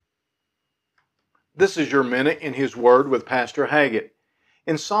This is your Minute in His Word with Pastor Haggett.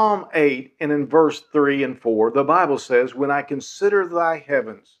 In Psalm 8 and in verse 3 and 4, the Bible says, "When I consider thy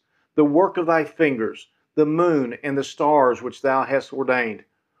heavens, the work of thy fingers, the moon and the stars which thou hast ordained,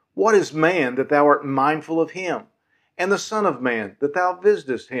 what is man that thou art mindful of him, and the Son of Man that thou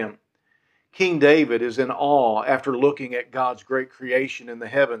visitest him?" King David is in awe after looking at God's great creation in the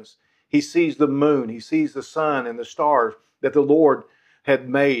heavens. He sees the moon, he sees the sun and the stars that the Lord had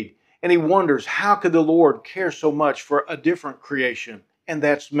made. And he wonders, how could the Lord care so much for a different creation? And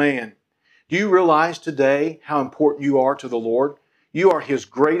that's man. Do you realize today how important you are to the Lord? You are His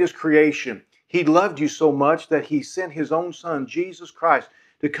greatest creation. He loved you so much that He sent His own Son, Jesus Christ,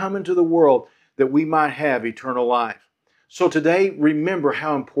 to come into the world that we might have eternal life. So today, remember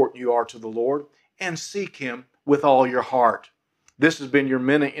how important you are to the Lord and seek Him with all your heart. This has been your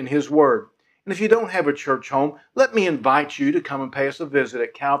Minute in His Word. And if you don't have a church home, let me invite you to come and pay us a visit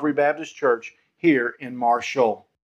at Calvary Baptist Church here in Marshall.